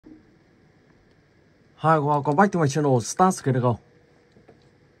Hi, welcome back to my channel. Start gonna go.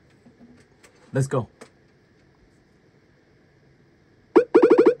 Let's go.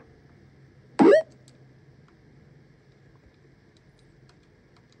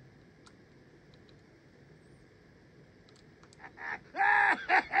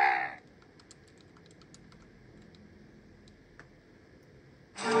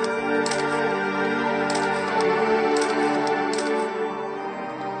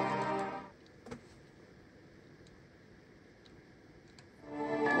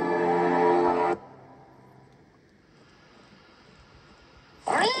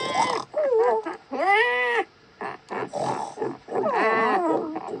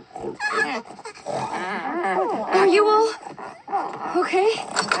 Are you all okay?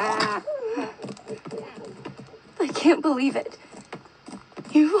 I can't believe it.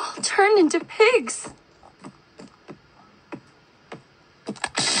 You all turned into pigs.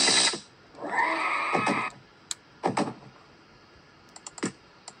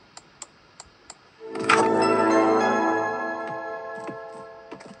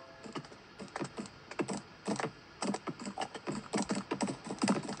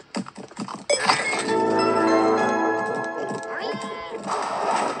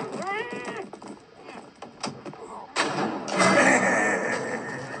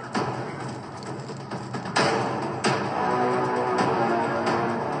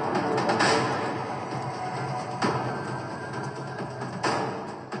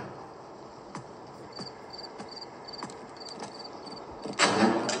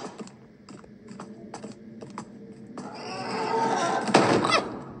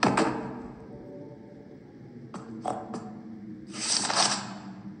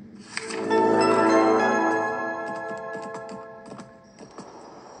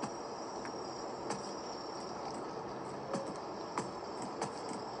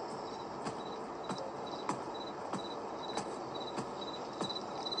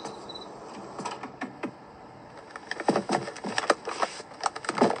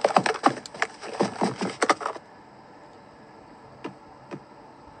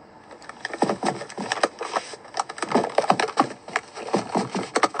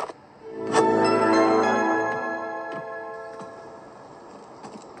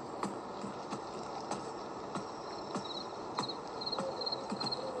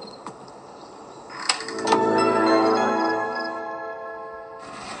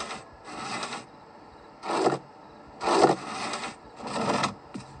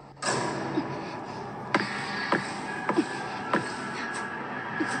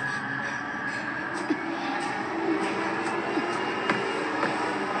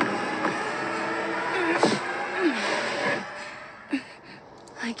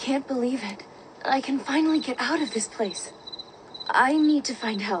 I can't believe it. I can finally get out of this place. I need to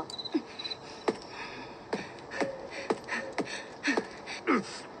find help.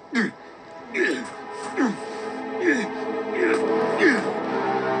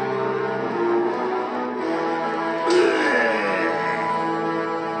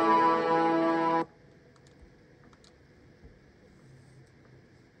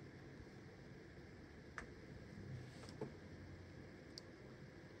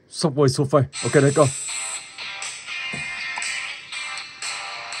 Subway Surfer. Okay, let's go.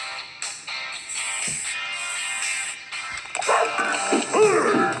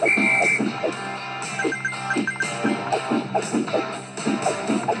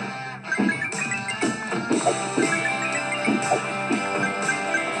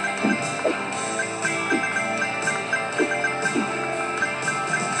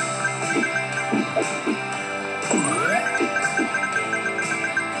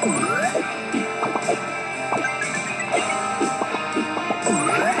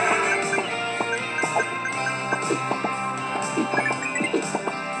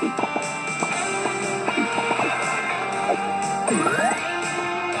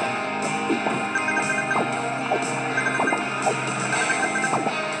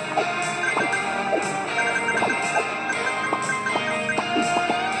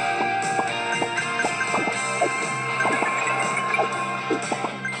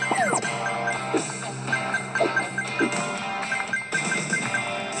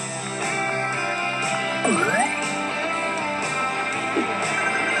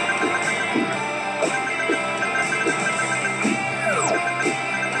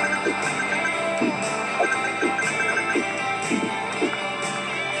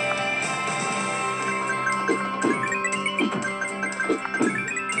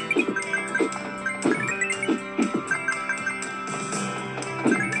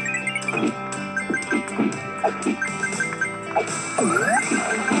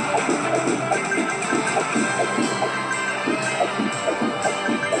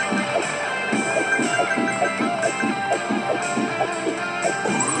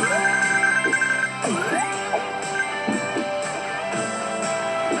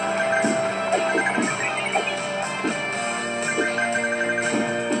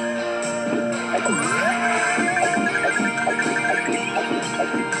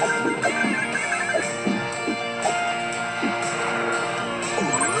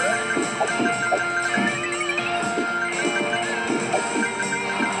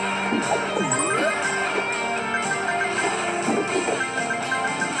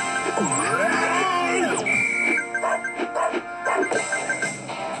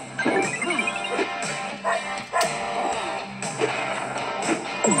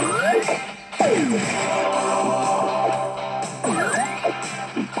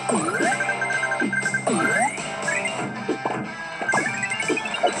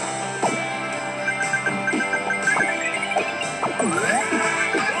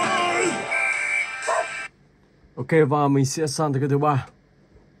 Ok, và mình sẽ sang tới cái thứ ba.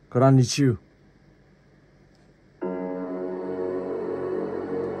 Granny Chill.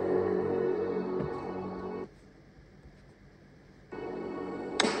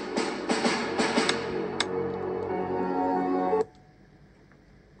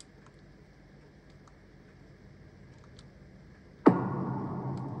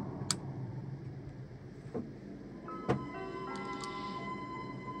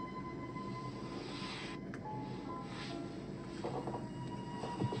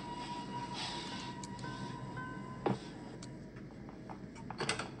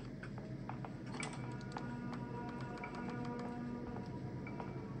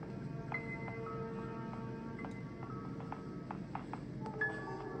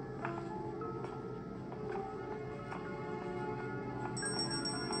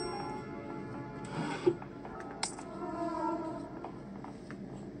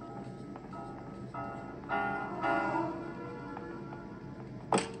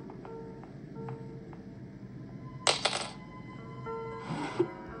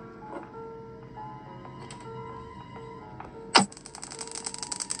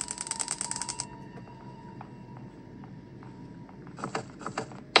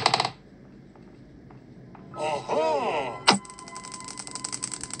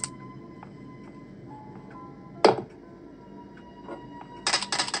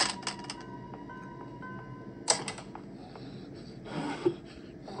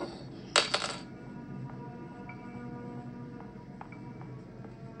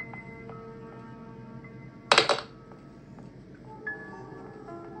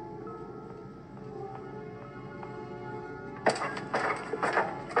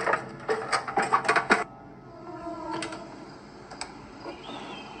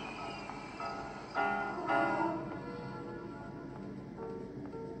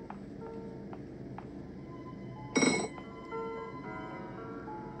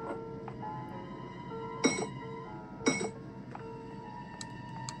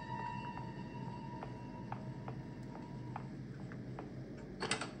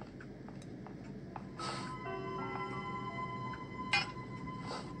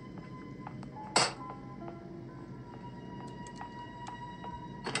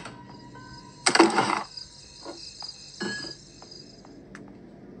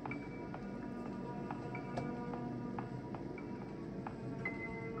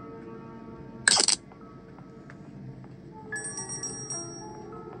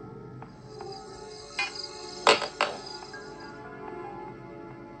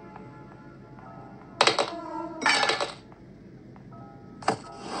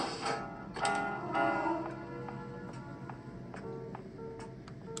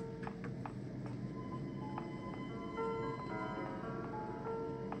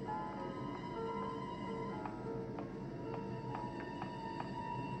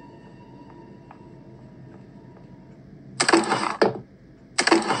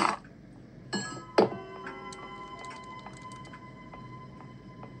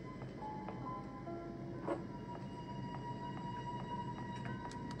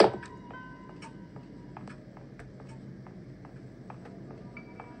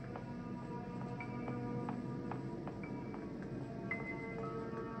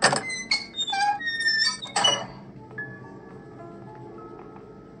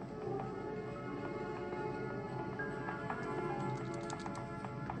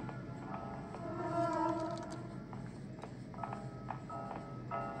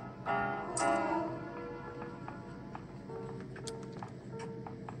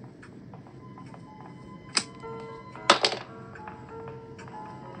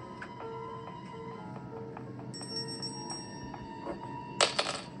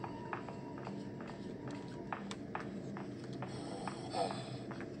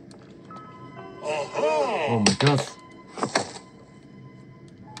 Oh my god.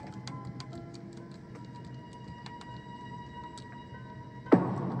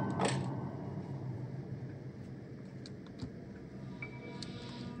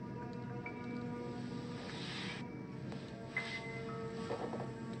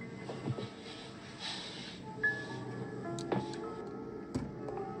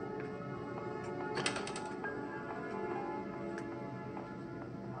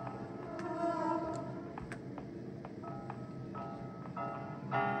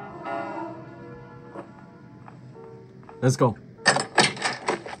 Let's go.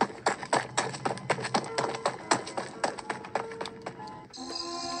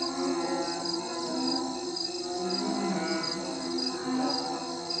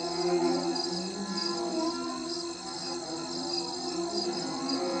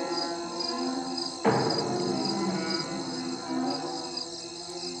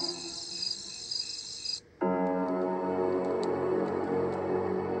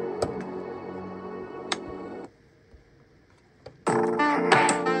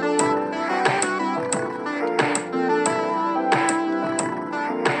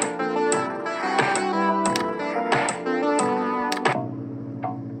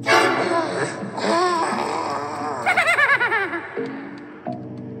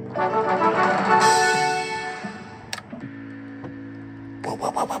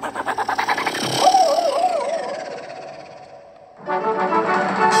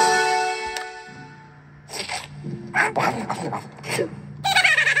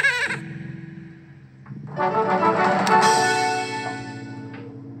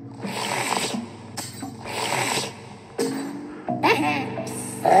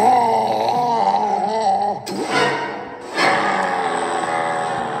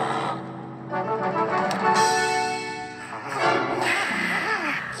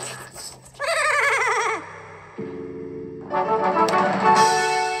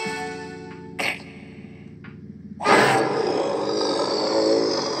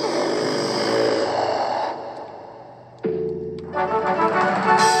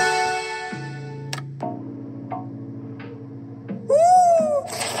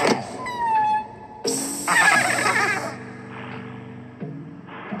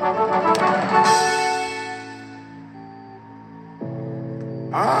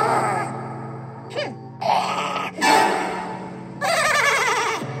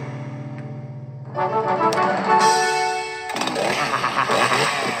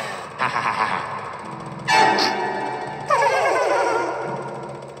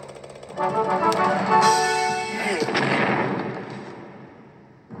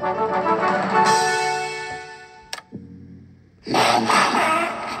 Rồi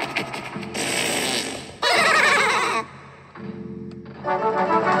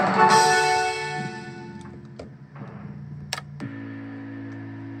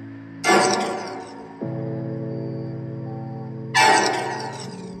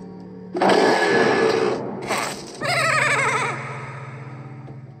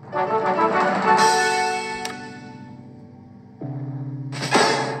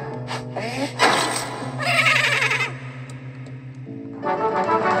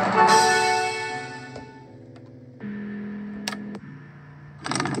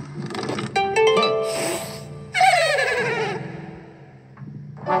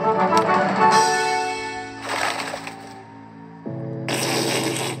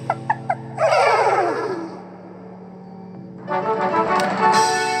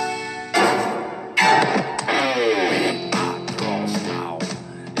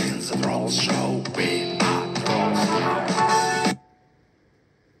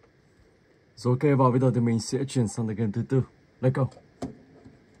ok, và bây giờ thì mình sẽ chuyển sang tới game thứ tư. Let's go.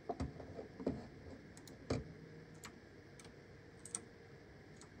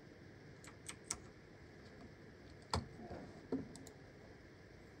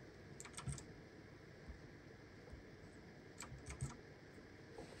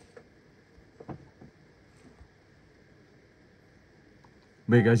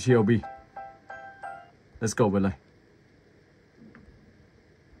 Mega GLB. Let's go bên này.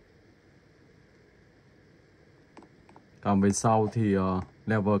 Càng về sau thì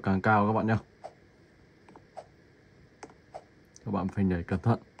level càng cao các bạn nhé. Các bạn phải nhảy cẩn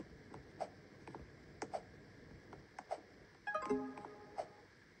thận.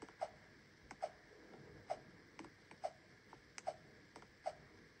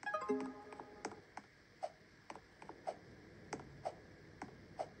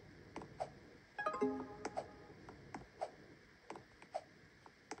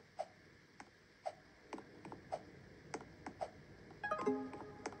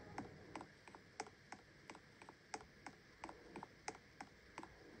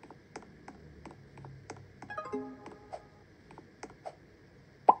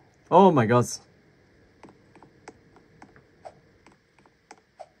 Oh my god.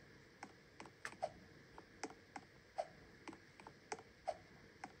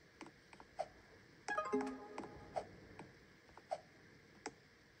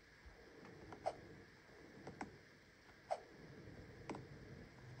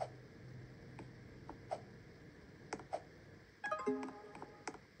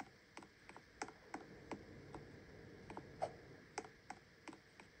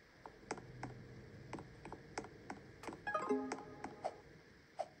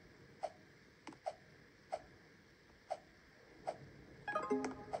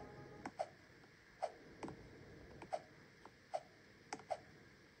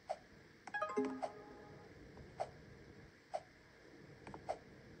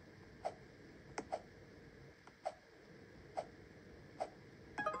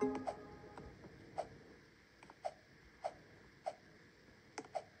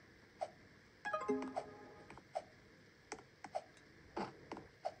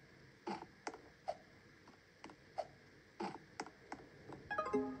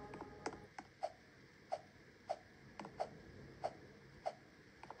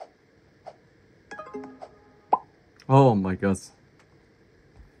 Oh my god.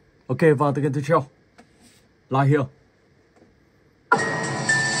 Ok, vào từ game tiếp theo. Lie here.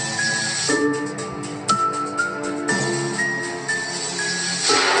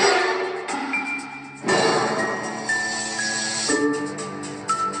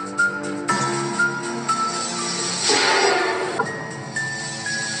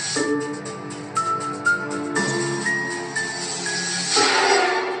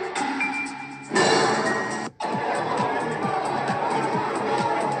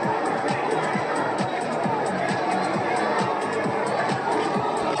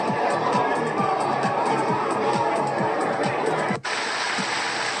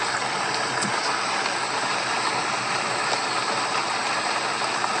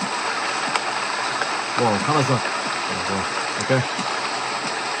 Wow, khá là giật. Ok.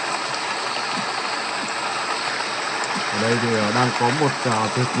 Ở đây thì đang có một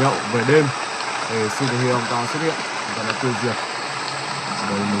tiệc nhậu về đêm để superhero ông ta xuất hiện, ông ta đã tiêu diệt. Ở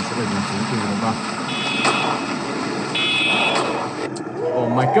đây mình sẽ phải nhìn chứng từ ông ta. Oh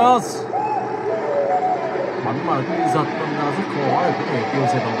my god. Bắn mà cứ bị giật, ông ta rất khó để có thể tiêu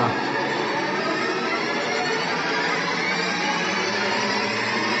diệt ông ta.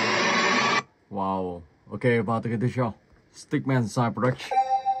 Wow. Ok, vào từ cái tiếp theo. Stickman Cyberdeck.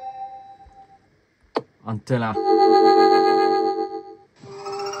 Antenna.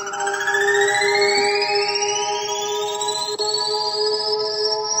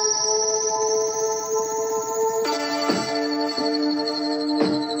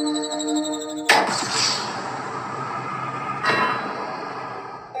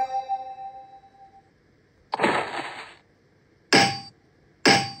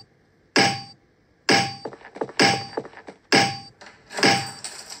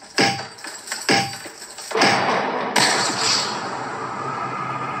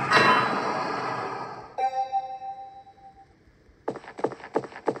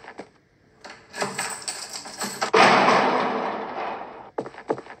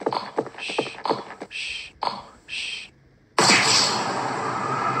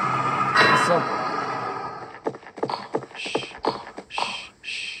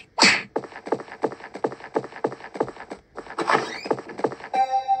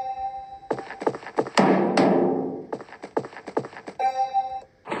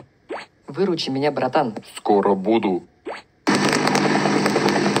 Выручи меня, братан. Скоро буду.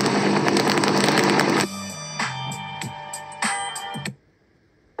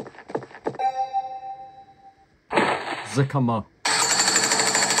 Zakama.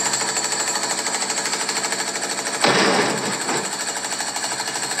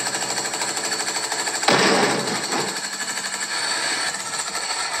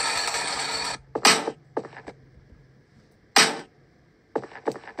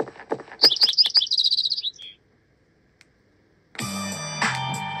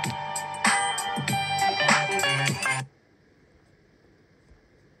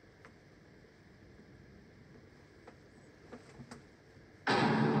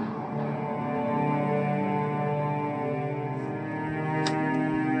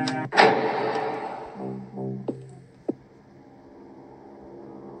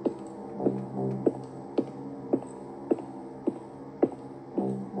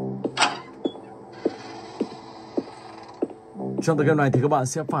 Trong tựa game này thì các bạn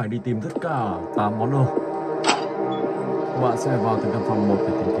sẽ phải đi tìm tất cả 8 món đồ. Các bạn sẽ phải vào từng căn phòng một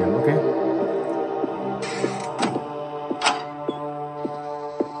để tìm kiếm, ok?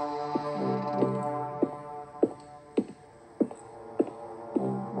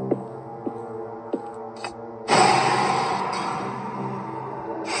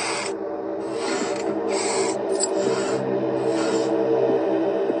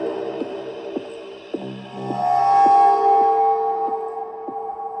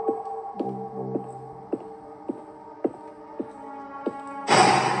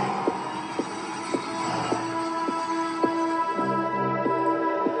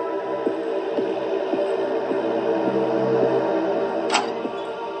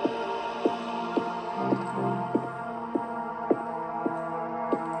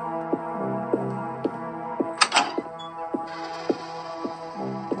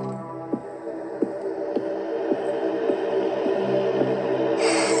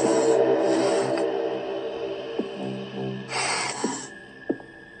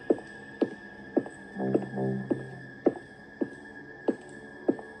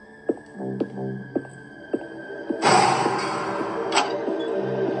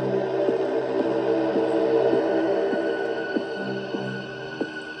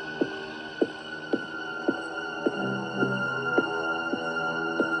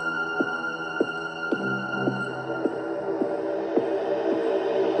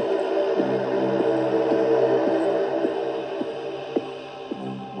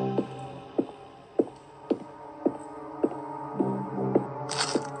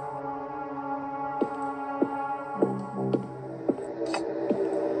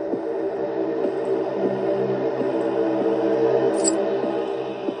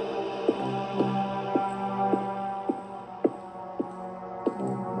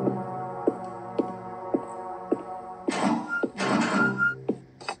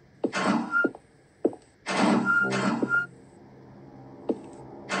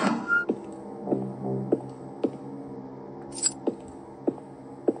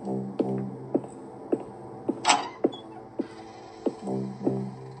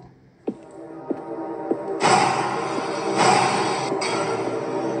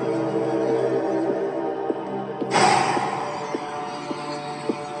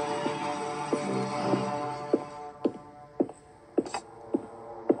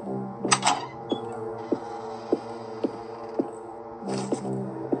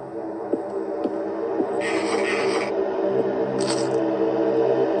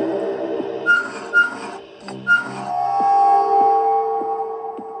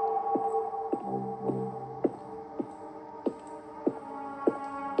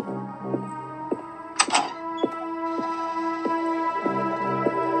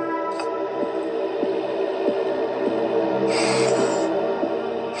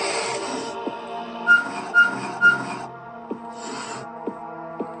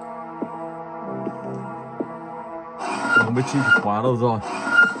 không biết chìa khóa đâu rồi.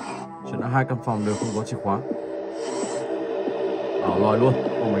 Chuyện là 2 căn phòng đều không có chìa khóa. Đảo lòi luôn.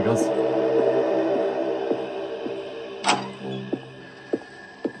 Oh my god.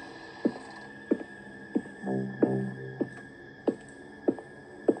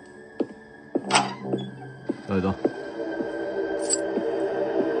 Rồi rồi.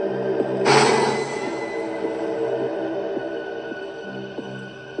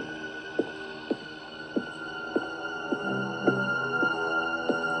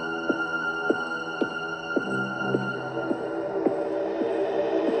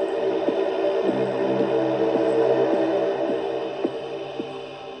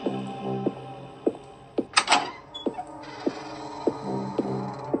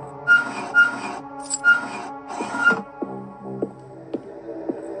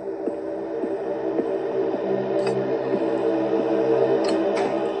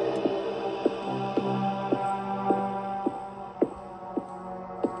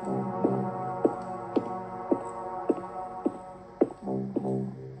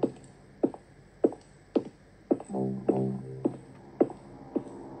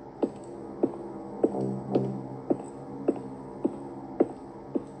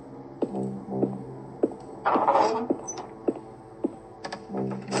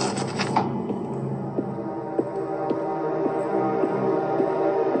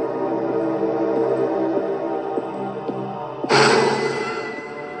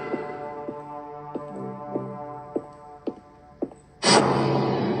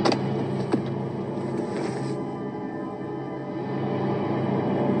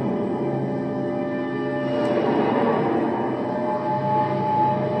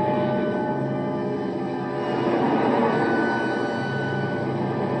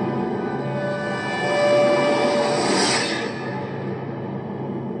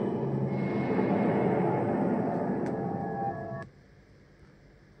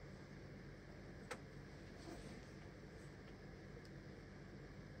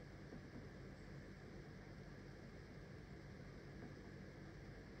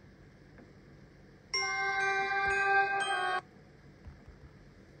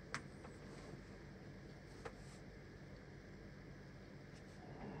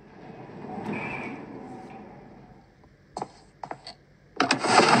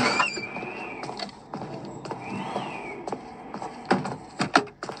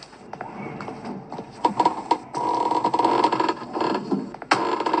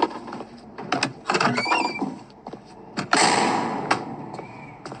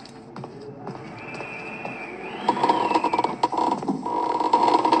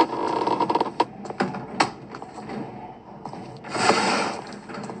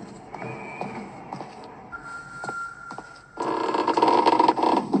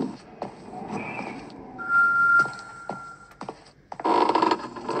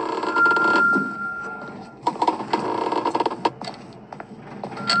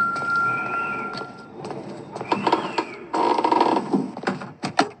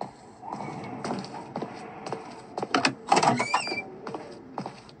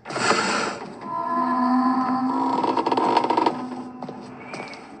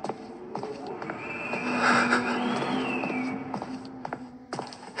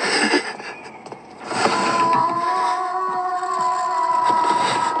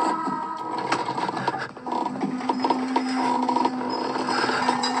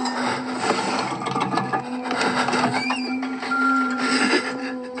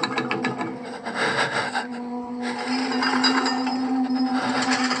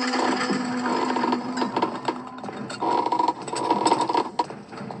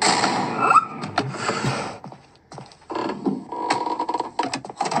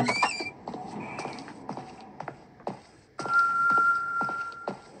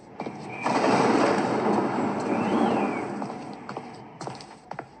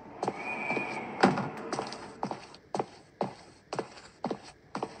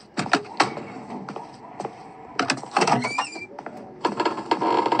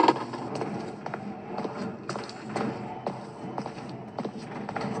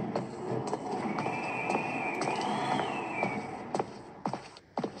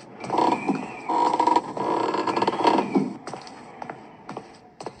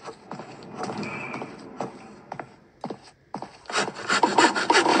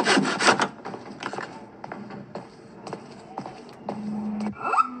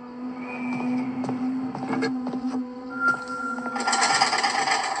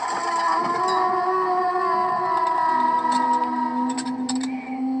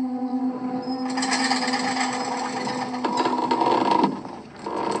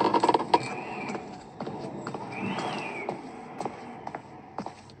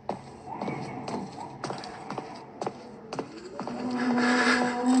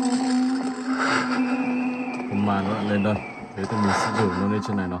 lên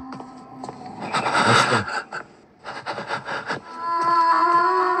trên này nào. Let's go.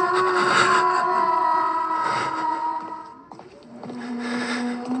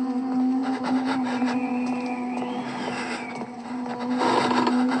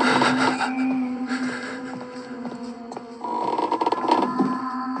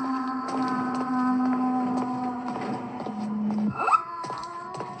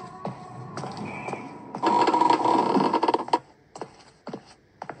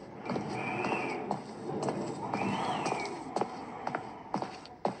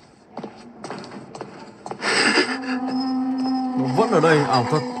 Vẫn ở đây, ảo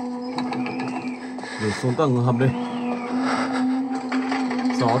thật. Để xuống tầng hầm đi.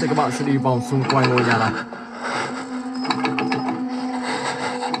 Sau đó thì các bạn sẽ đi vòng xung quanh ngôi nhà này.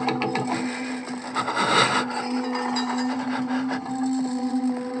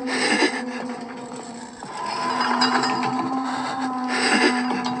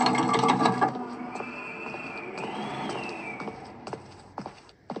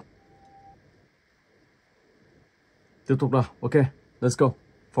 Tiếp tục nào. Ok, let's go.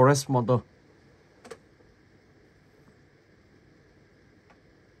 Forest Monster.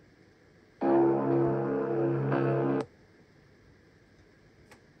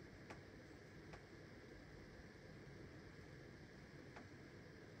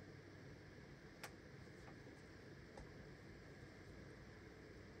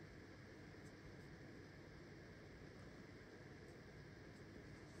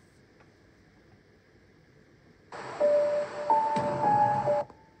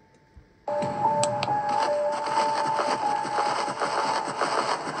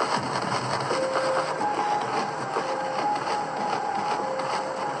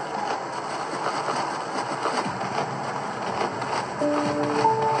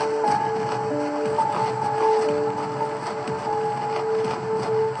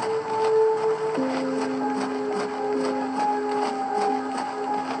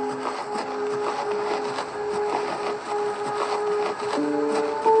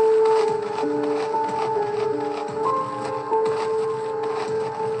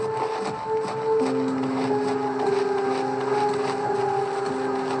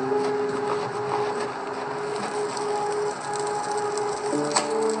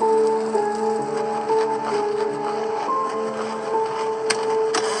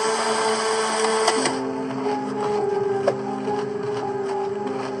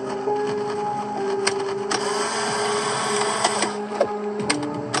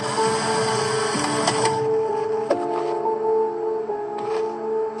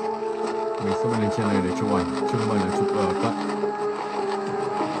 Mình sẽ lên trên này để chụp ảnh, chứ không phải là chụp cận.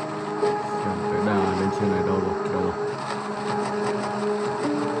 Xem cái đà lên trên này đâu rồi, đâu rồi.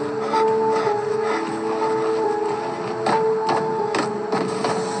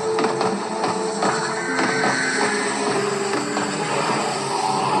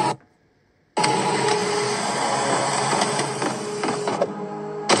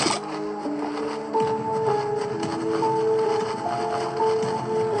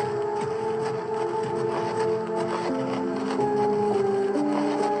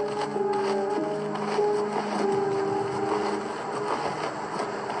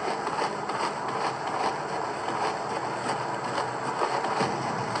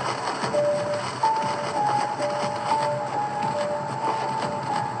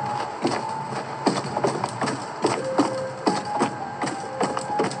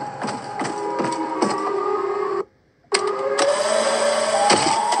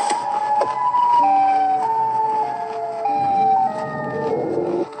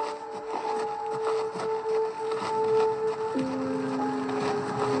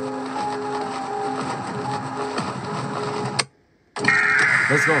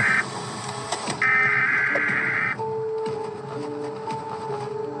 Let's go.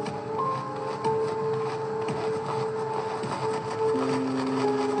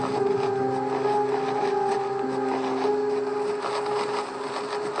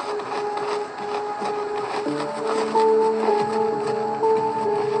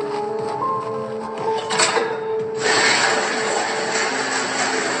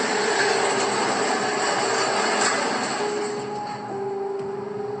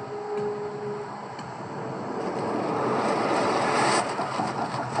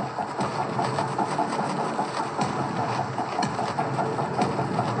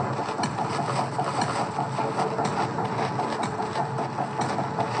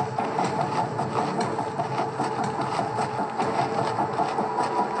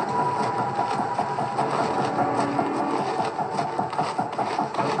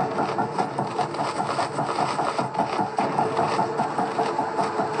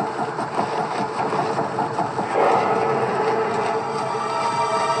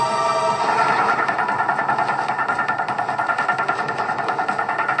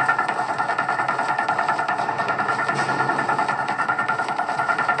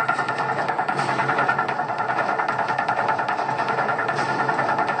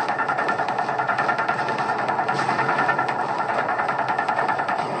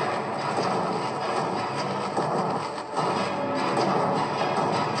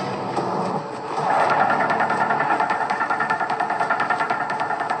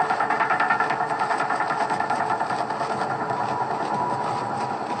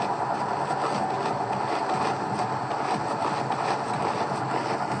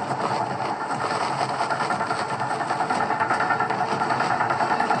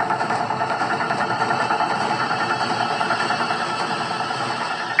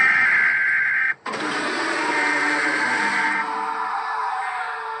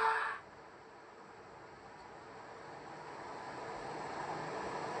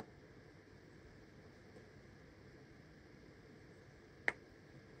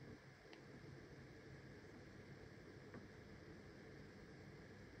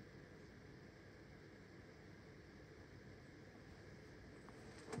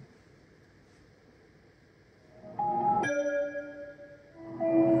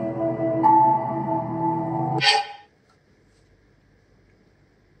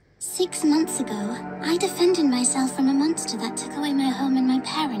 6 months ago, I defended myself from a monster that took away my home and my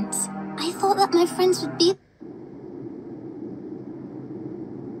parents. I thought that my friends would be...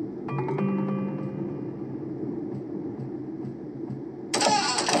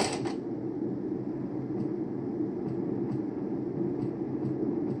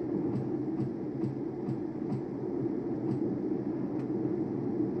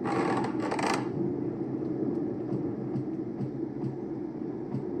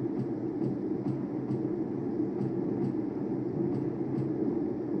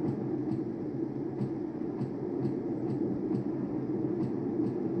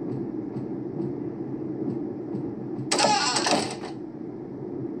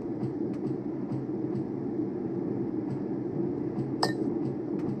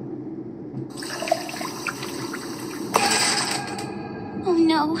 Oh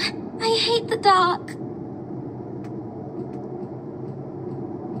no, I hate the dark.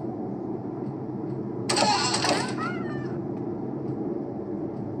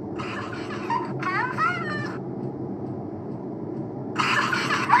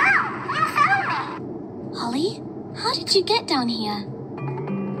 Holly, how did you get down here?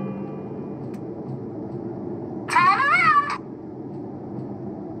 Turn around!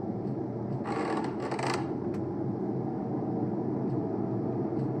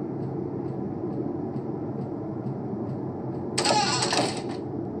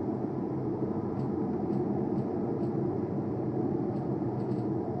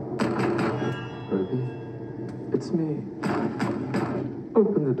 Ruby, it's me.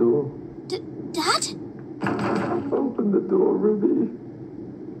 Open the door. Dad? Open the door, Ruby.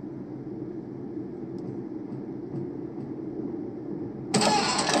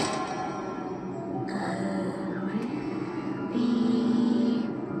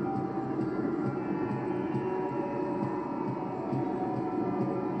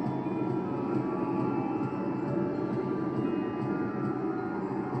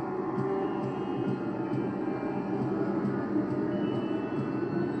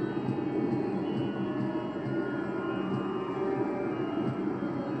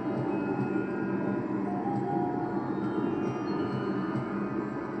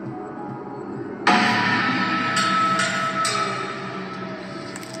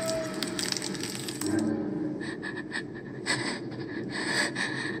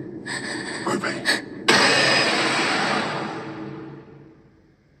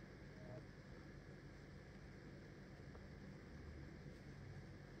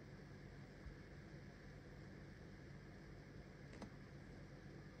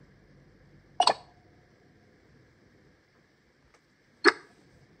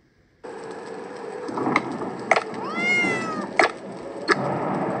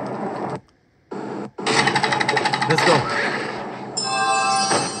 Let's go.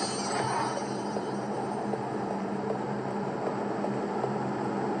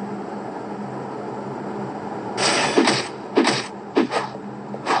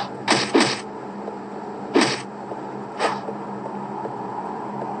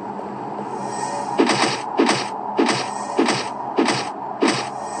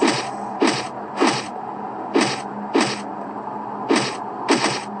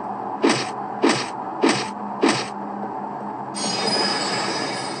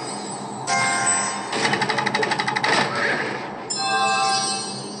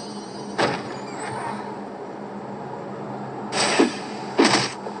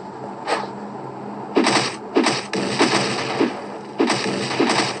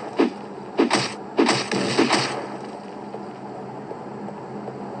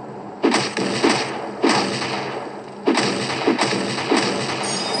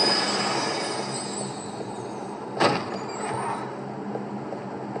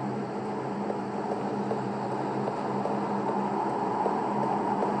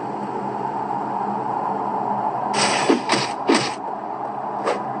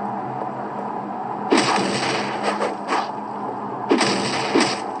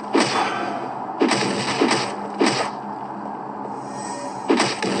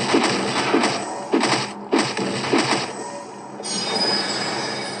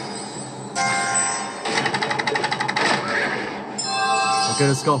 Ok,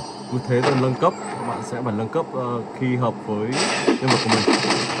 let's go. Cứ thế rồi nâng cấp. Các bạn sẽ bật nâng cấp khi hợp với nhân vật của mình.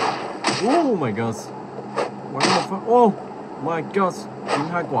 Oh my god. Bắn một phát. Oh my god. Chính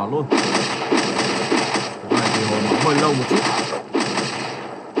 2 quả luôn. Cái này thì hồi nó hơi lâu một chút.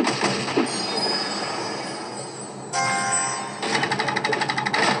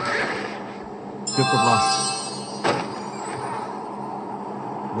 Tiếp tục lại.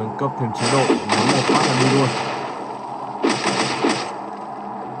 Nâng cấp thêm chế độ. Bắn một phát là đi luôn.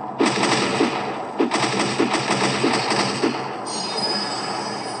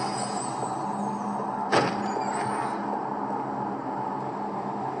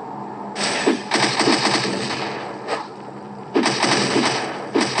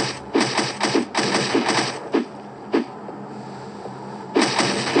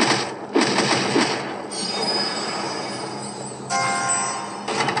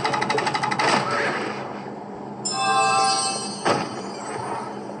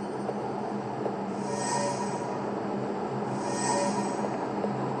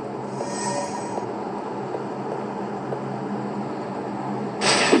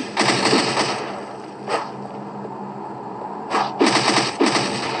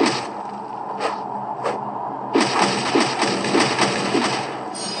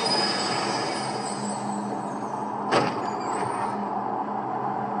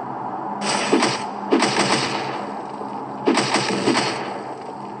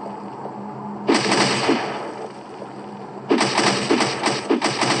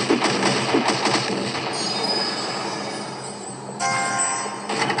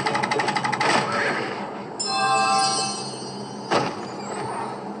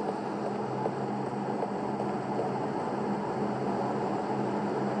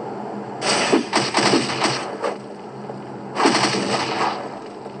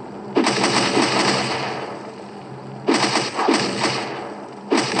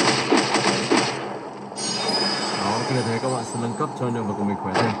 Khi là thế các bạn sẽ nâng cấp cho nhân vật của mình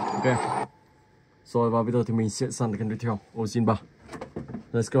khỏe thêm. Ok. Rồi và bây giờ thì mình sẽ săn cái tiếp theo. Ô xin bà.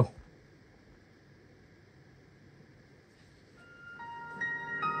 Let's go.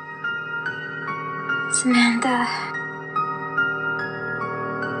 Samantha.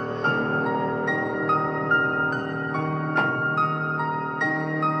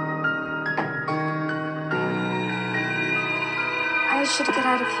 I should get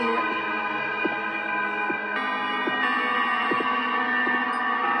out of here.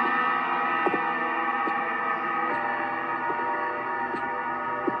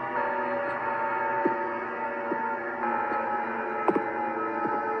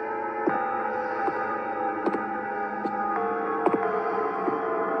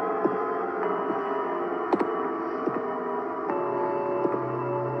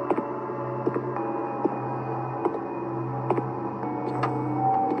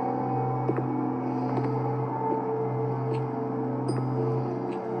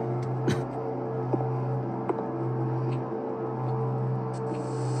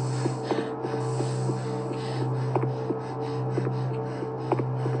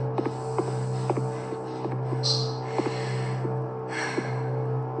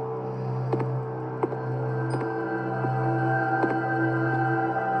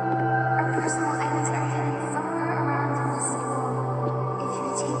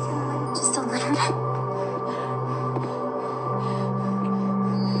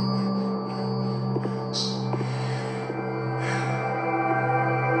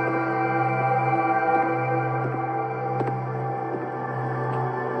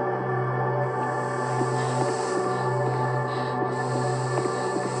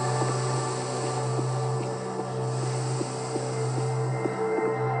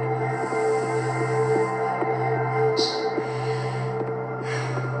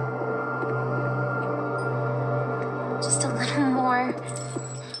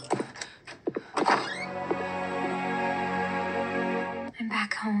 I'm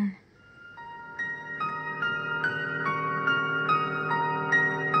back home.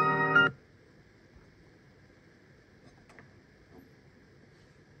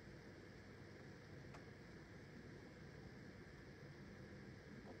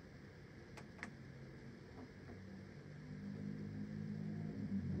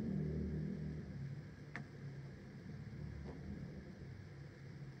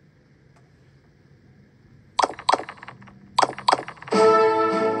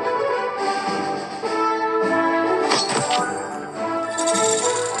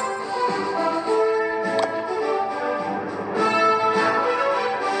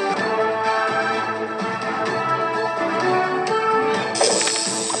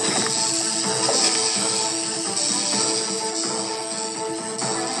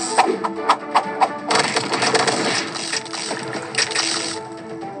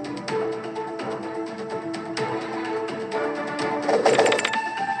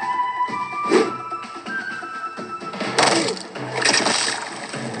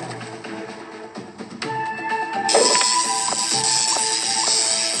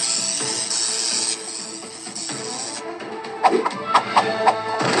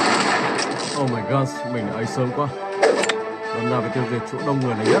 Oh my god, mình đã ấy sớm quá. Lần nào phải tiêu diệt chỗ đông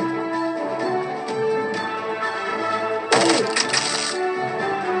người này nhất.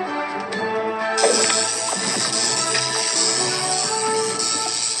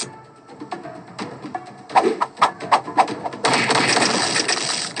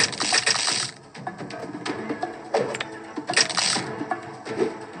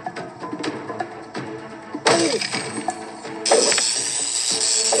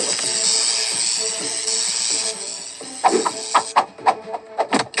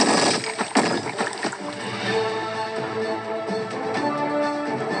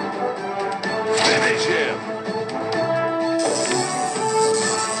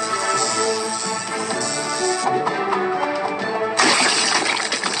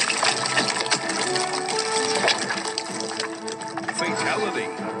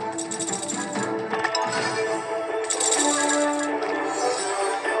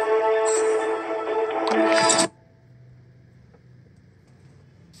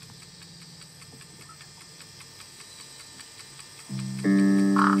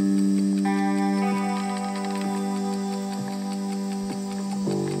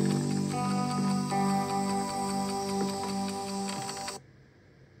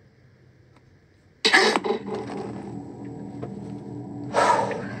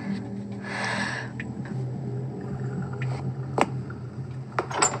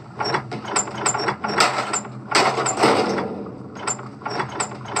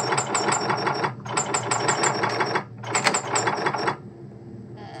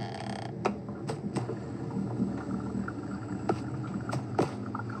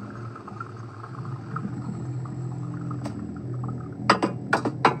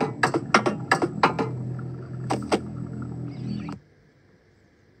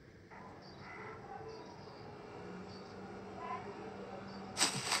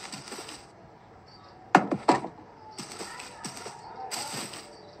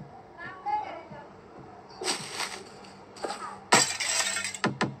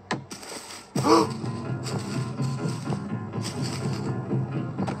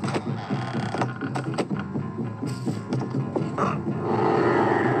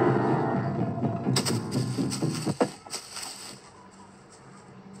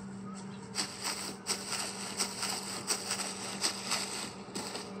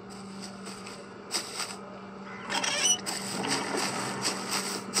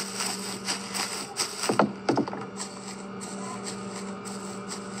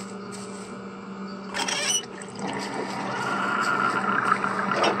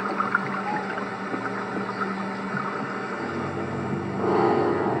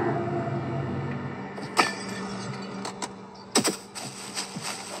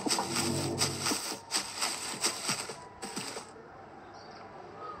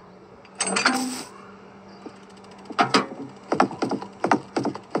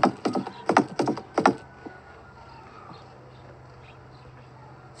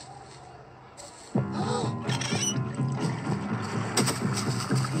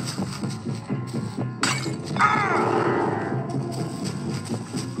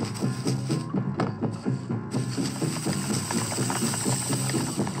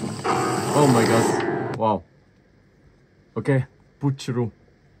 Oh my god. Wow. Okay, put through.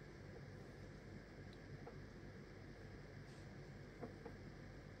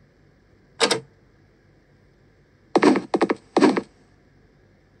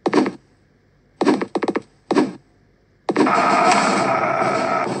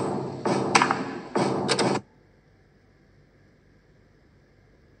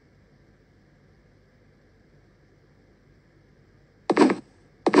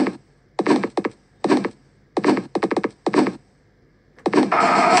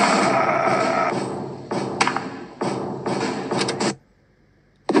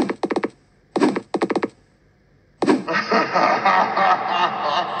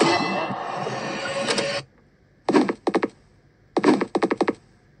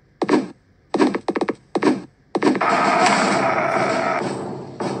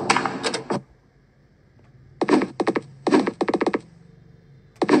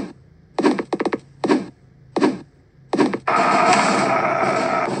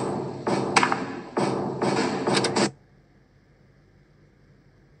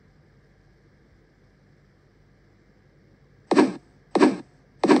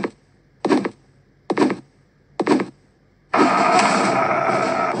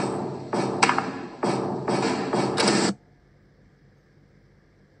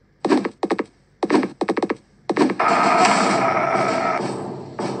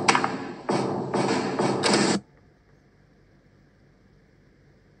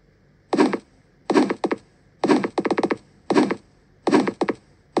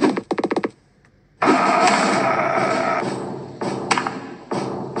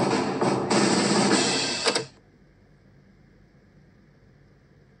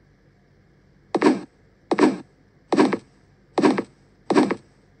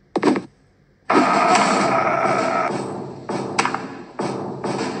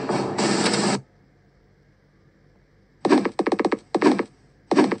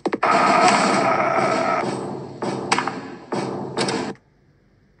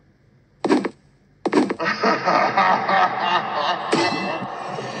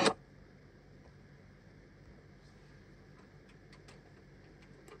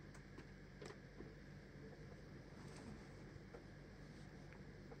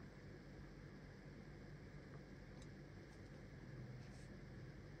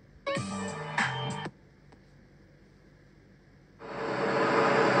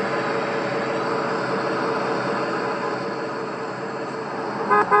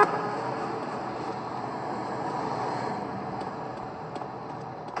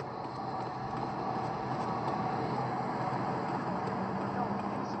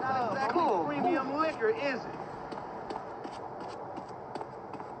 Is it?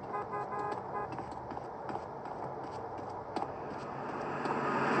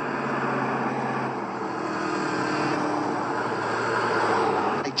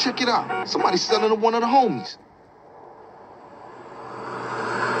 Hey, check it out. Somebody's selling to one of the homies.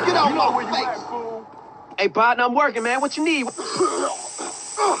 Get out my face. At, fool? Hey, partner, I'm working, man. What you need?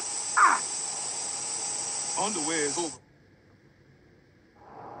 Underwear is over.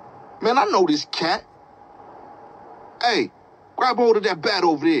 Man, I know this cat. Hey, grab hold of that bat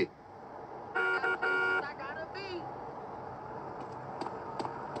over there.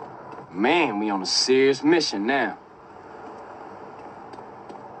 Man, we on a serious mission now.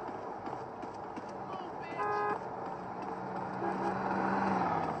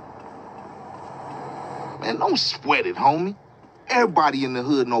 Man, don't sweat it, homie. Everybody in the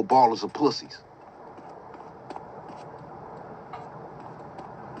hood know ballers are pussies.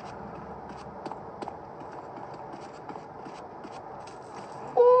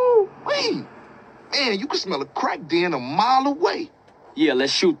 Ooh-wee! Man, you can smell a crack den a mile away. Yeah,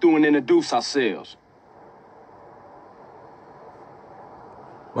 let's shoot through and introduce ourselves.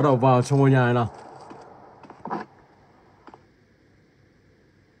 Bắt đầu vào trong ngôi nhà này nào.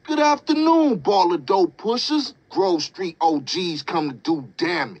 Good afternoon, baller dope pushers. Grove Street OGs come to do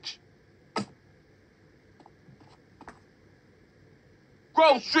damage.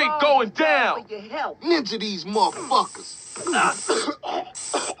 Grove Street going down. Ninja these motherfuckers.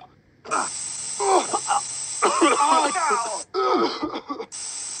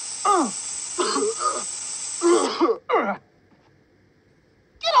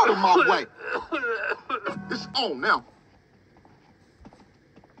 Get out of my way. It's on now.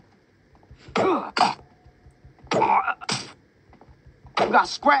 You got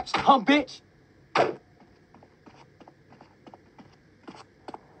scratched, huh, bitch?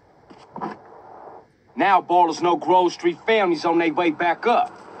 Now ballers know Grove Street families on their way back up.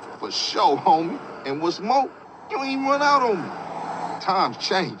 For sure, homie. And what's more, you ain't even run out on me. Times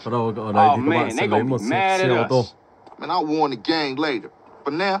change. Bắt đầu ở đây thì các bạn sẽ lấy một xe ô tô. Man, I'll warn the gang later.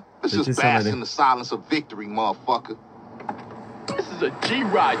 But now, let's just bask in the silence of victory, motherfucker. This is a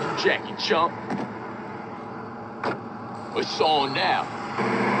G-ride, you Jackie chump. It's on now.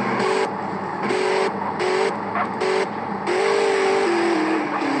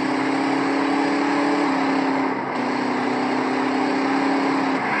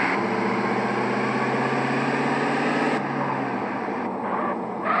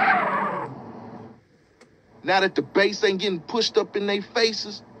 Now that the bass ain't getting pushed up in their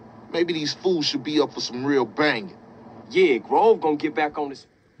faces, maybe these fools should be up for some real banging. Yeah, Grove gonna get back on this.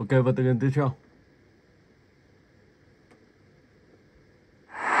 Ok, và từ tiếp theo.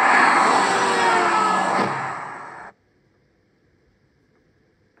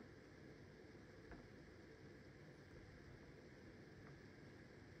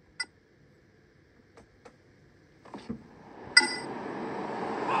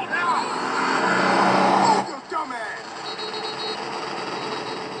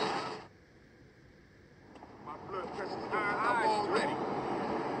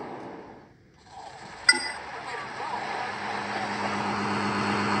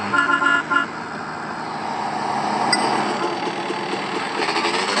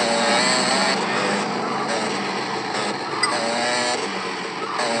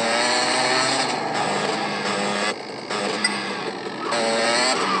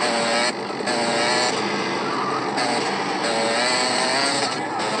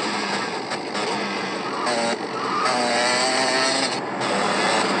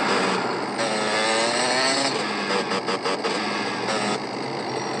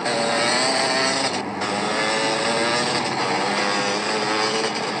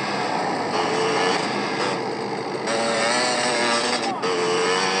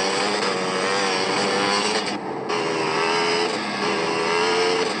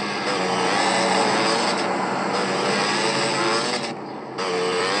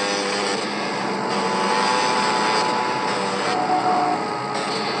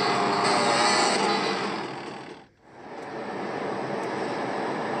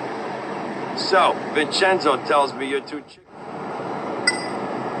 So, Vincenzo tells me you're too chicken.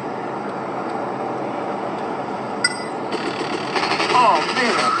 Oh,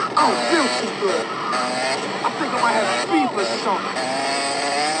 man, I don't feel too good. I think I might have beef or something.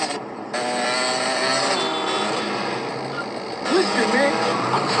 Listen, man,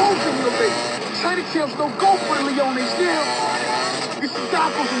 I told you the other day, China camps don't go for the Leones now. This is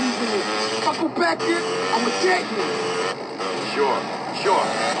Daco's in these minutes. If I go back there, I'm a dead man. Sure.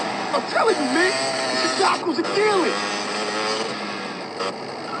 I'm telling you, man, this is Daco's a dealer.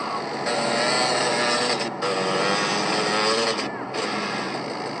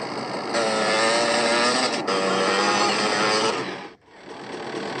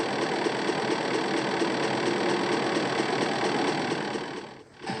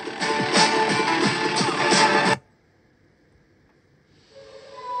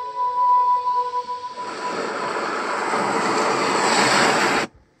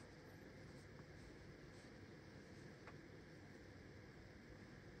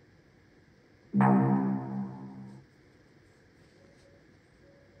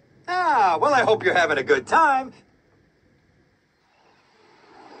 Well, I hope you're having a good time.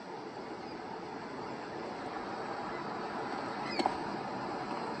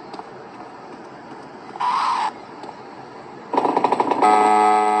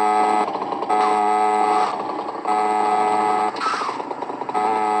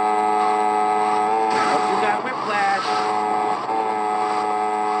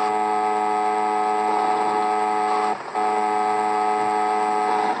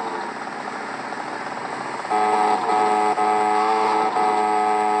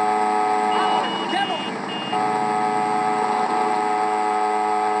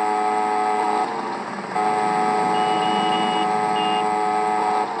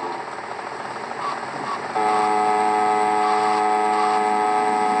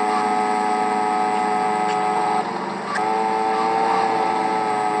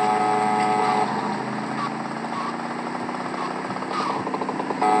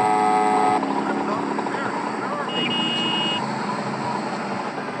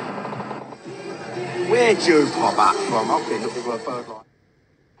 Where'd you pop up from? I've been looking for a bird like.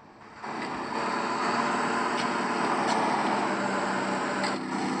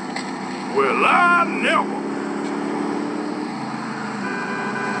 Well, I never.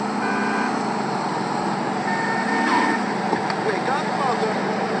 Wake up, mother.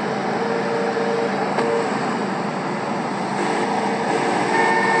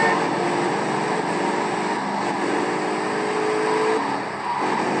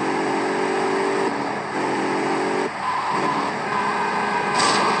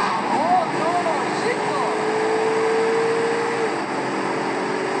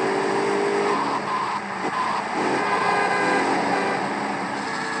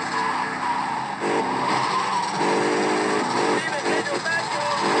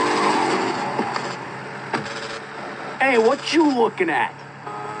 Hey, what you looking at?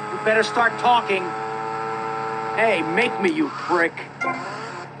 You better start talking. Hey, make me, you prick.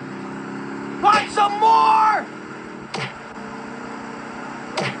 Want some more?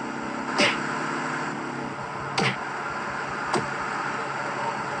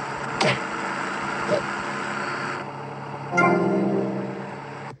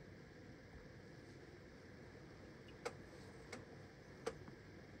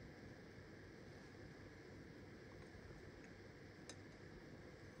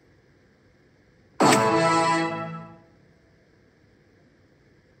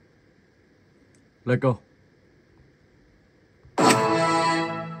 Let go.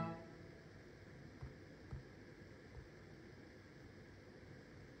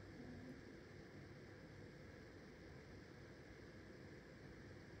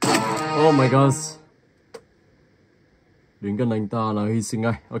 Oh my god. Đến gần anh ta là hy sinh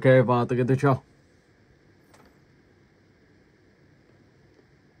ngay. Ok, và tựa game tiếp theo.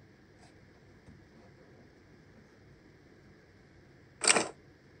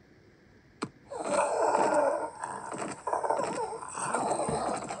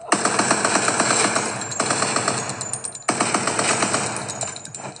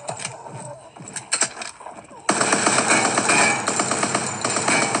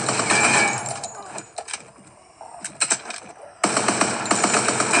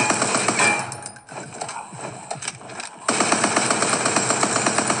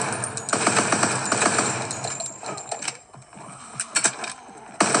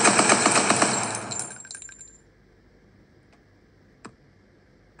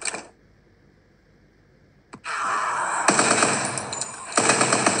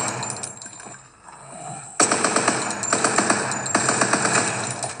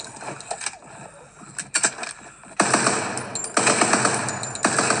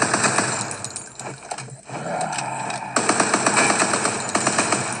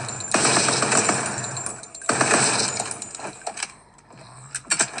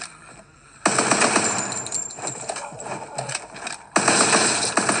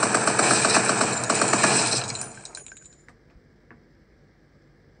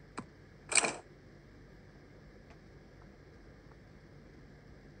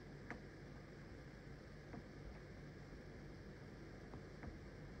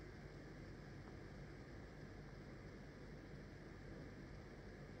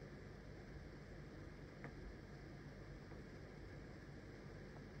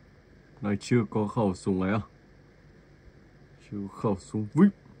 Này chưa có khẩu súng ấy à? Chưa khẩu súng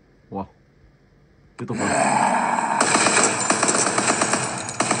VIP. Wow. Tiếp tục nào.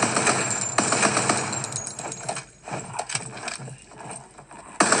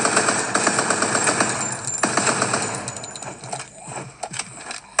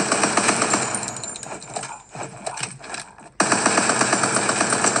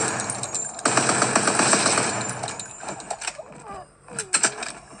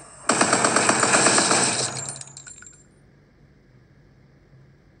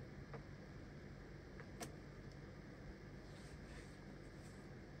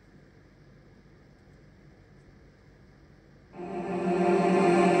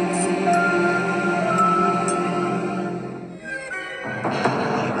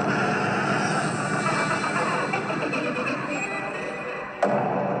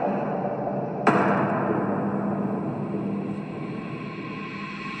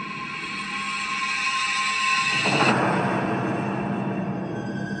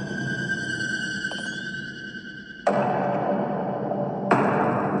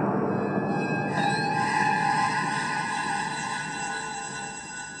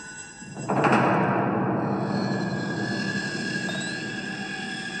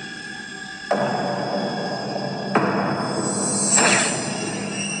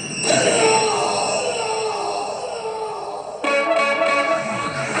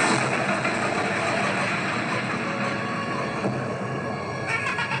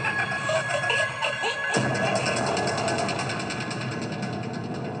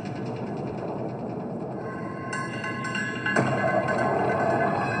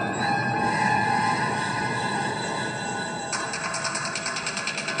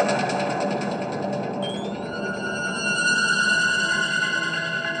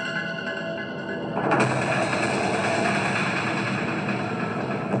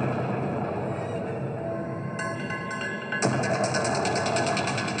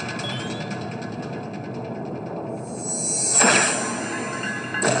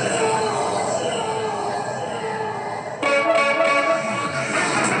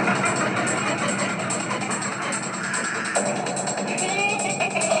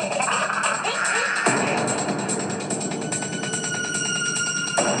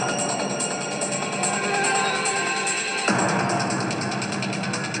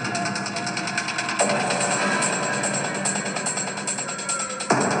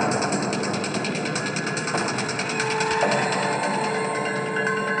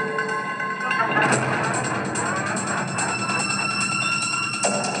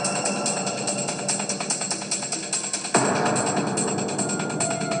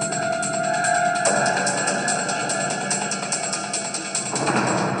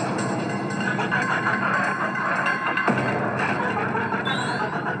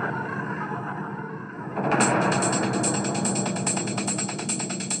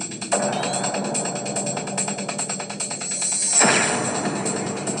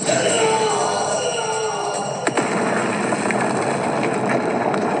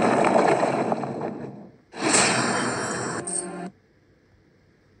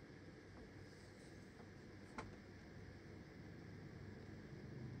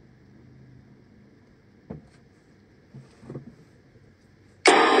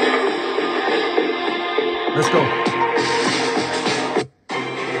 Let's go.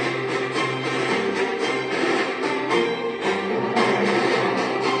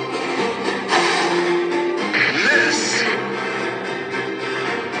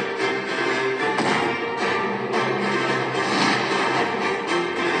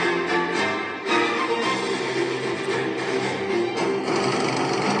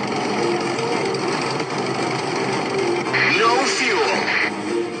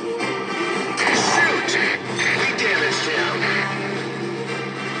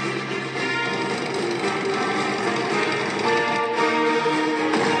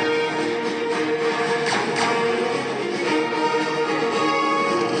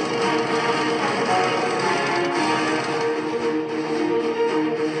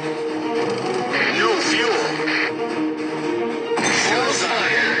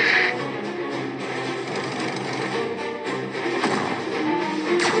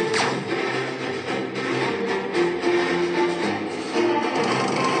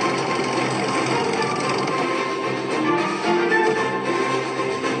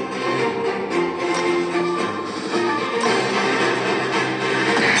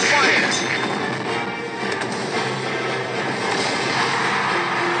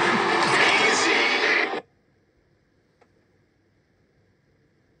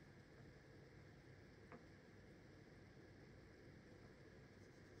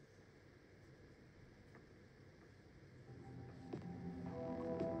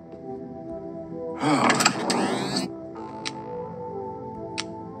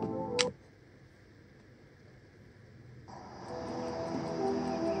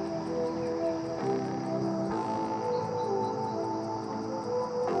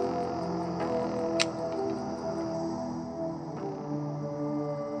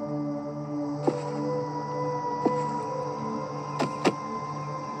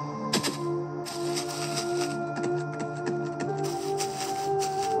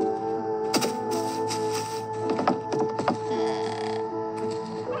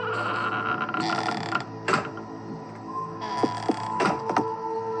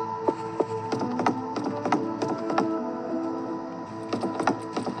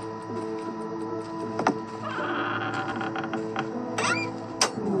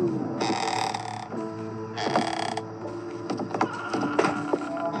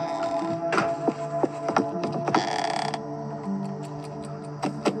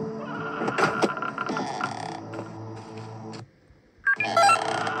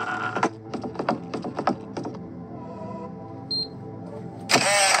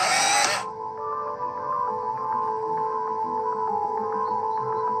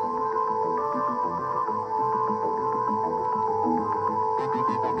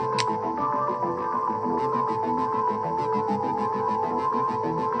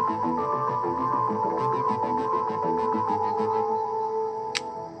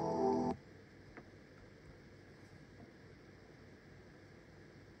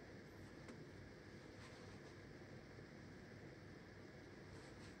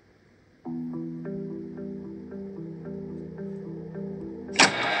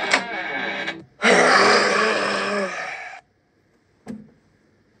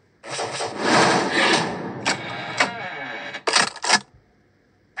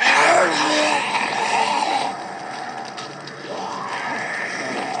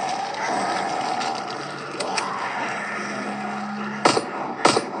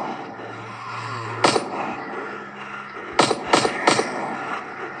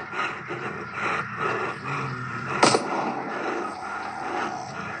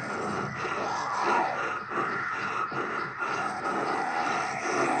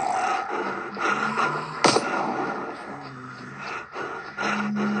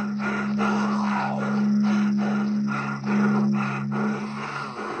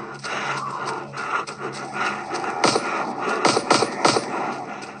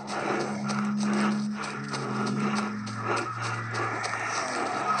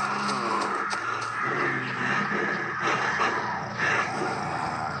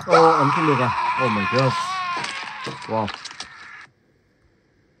 Ấn không được à? Oh my god. Wow.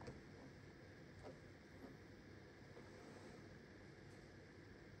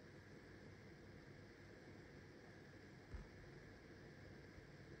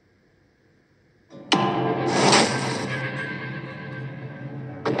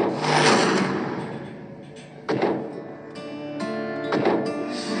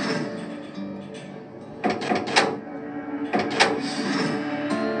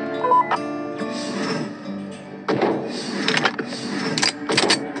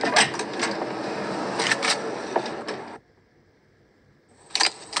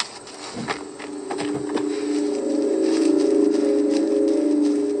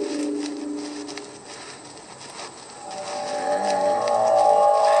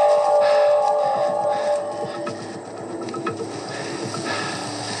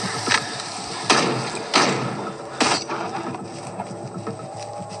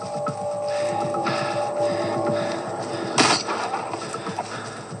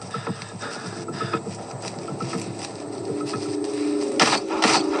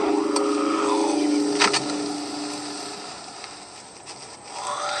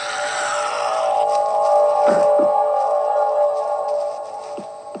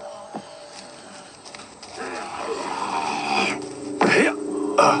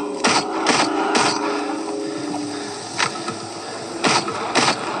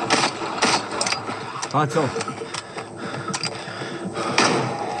 chồng.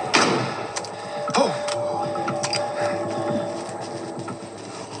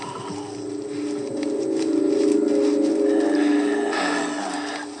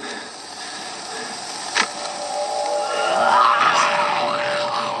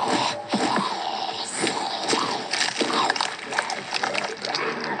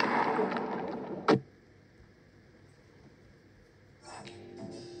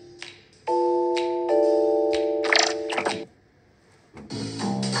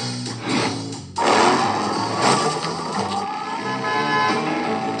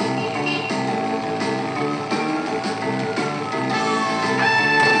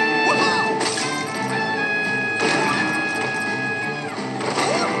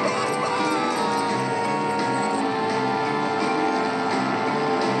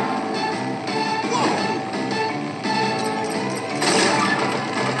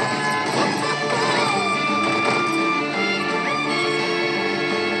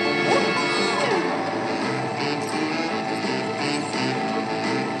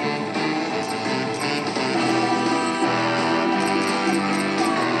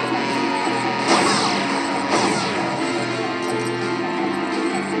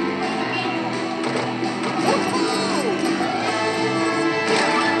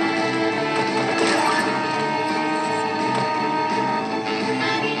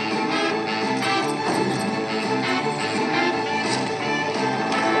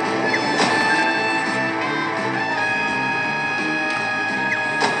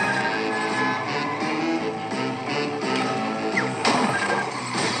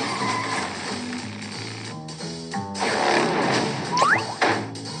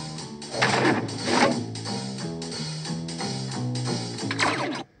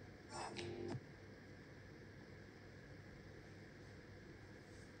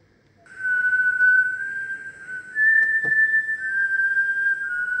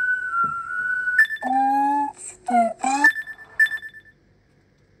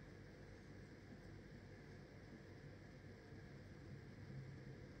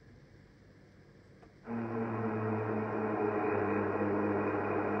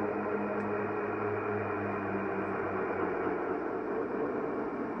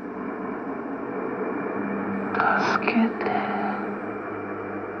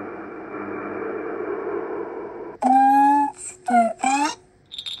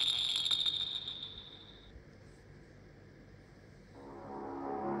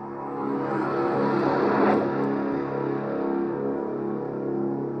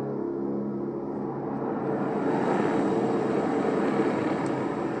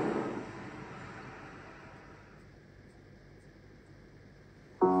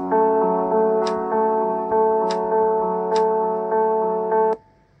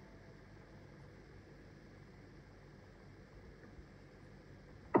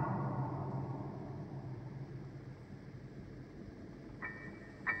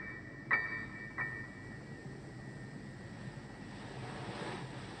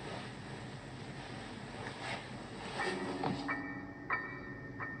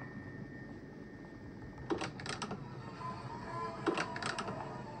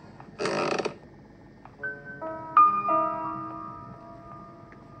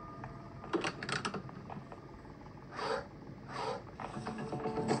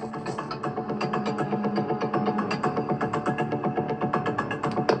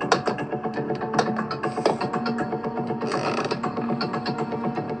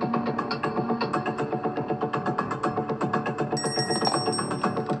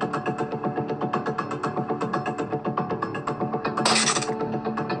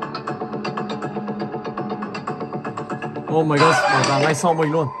 Oh my god, bảo tàng ngay sau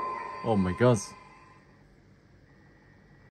mình luôn. Oh my god.